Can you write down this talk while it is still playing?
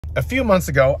A few months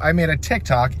ago, I made a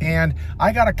TikTok and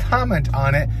I got a comment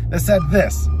on it that said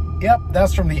this. Yep,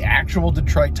 that's from the actual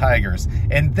Detroit Tigers.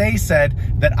 And they said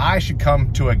that I should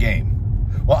come to a game.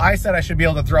 Well, I said I should be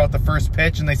able to throw out the first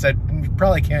pitch, and they said, you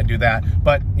probably can't do that,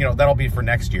 but you know, that'll be for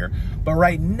next year. But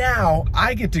right now,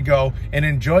 I get to go and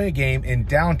enjoy a game in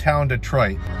downtown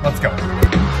Detroit. Let's go.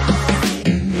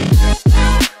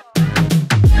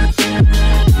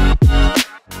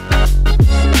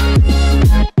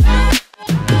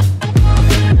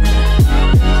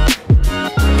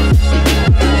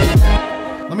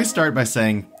 Let me start by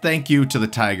saying thank you to the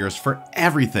Tigers for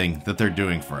everything that they're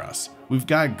doing for us. We've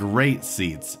got great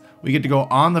seats. We get to go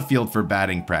on the field for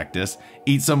batting practice,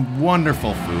 eat some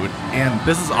wonderful food, and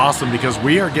this is awesome because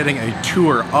we are getting a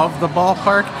tour of the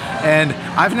ballpark, and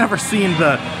I've never seen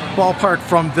the ballpark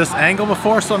from this angle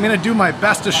before, so I'm gonna do my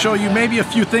best to show you maybe a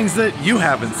few things that you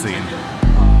haven't seen.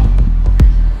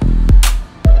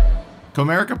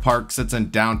 Comerica Park sits in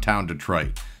downtown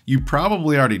Detroit. You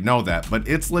probably already know that, but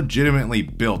it's legitimately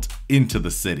built into the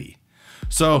city.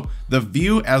 So the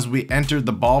view as we entered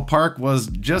the ballpark was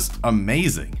just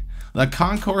amazing. The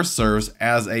concourse serves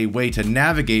as a way to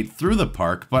navigate through the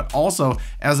park, but also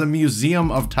as a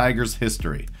museum of Tigers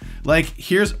history. Like,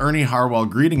 here's Ernie Harwell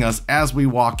greeting us as we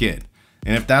walk in.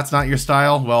 And if that's not your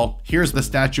style, well, here's the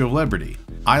Statue of Liberty.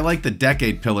 I like the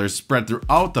decade pillars spread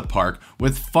throughout the park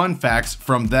with fun facts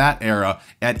from that era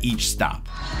at each stop.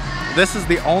 This is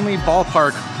the only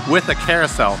ballpark with a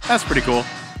carousel. That's pretty cool.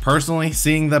 Personally,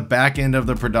 seeing the back end of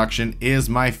the production is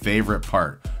my favorite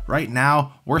part. Right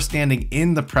now, we're standing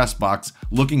in the press box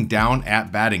looking down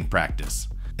at batting practice.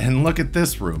 And look at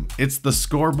this room. It's the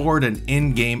scoreboard and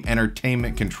in-game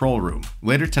entertainment control room.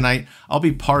 Later tonight, I'll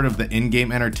be part of the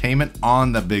in-game entertainment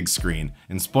on the big screen.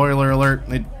 And spoiler alert,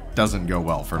 it doesn't go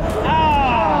well for me.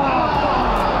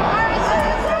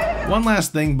 One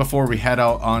last thing before we head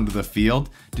out onto the field.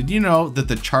 Did you know that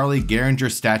the Charlie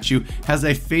Gehringer statue has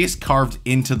a face carved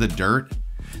into the dirt?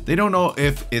 They don't know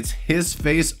if it's his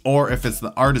face or if it's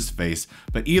the artist's face,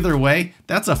 but either way,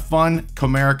 that's a fun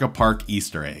Comerica Park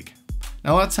Easter egg.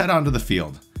 Now let's head onto the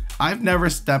field. I've never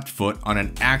stepped foot on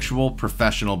an actual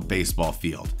professional baseball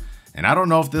field, and I don't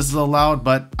know if this is allowed,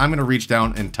 but I'm gonna reach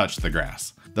down and touch the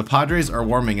grass. The Padres are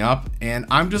warming up, and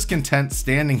I'm just content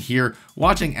standing here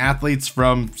watching athletes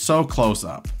from so close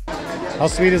up. How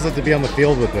sweet is it to be on the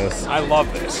field with this? I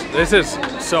love this. This is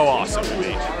so awesome to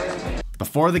me.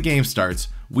 Before the game starts,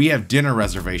 we have dinner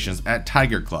reservations at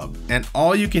Tiger Club, an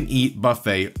all-you-can-eat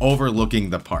buffet overlooking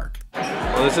the park.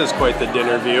 Well, this is quite the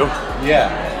dinner view.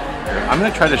 Yeah. I'm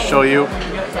gonna try to show you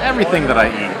everything that I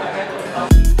eat.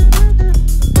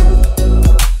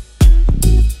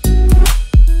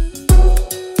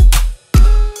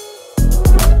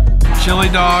 Chili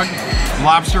dog,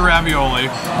 lobster ravioli,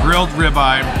 grilled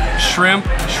ribeye, shrimp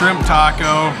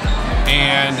taco,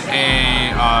 and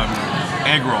a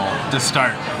egg roll to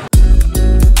start.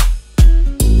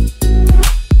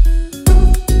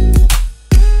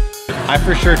 I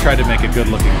for sure tried to make a good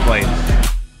looking plate.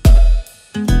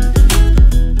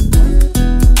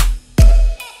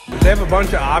 They have a bunch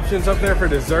of options up there for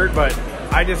dessert, but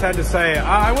I just had to say,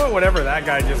 I want whatever that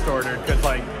guy just ordered, because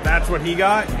like, that's what he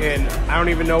got, and I don't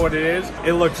even know what it is.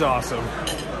 It looks awesome.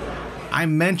 I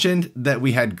mentioned that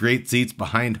we had great seats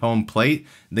behind home plate.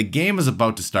 The game is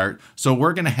about to start, so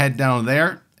we're gonna head down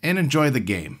there and enjoy the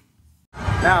game.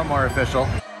 Now more official.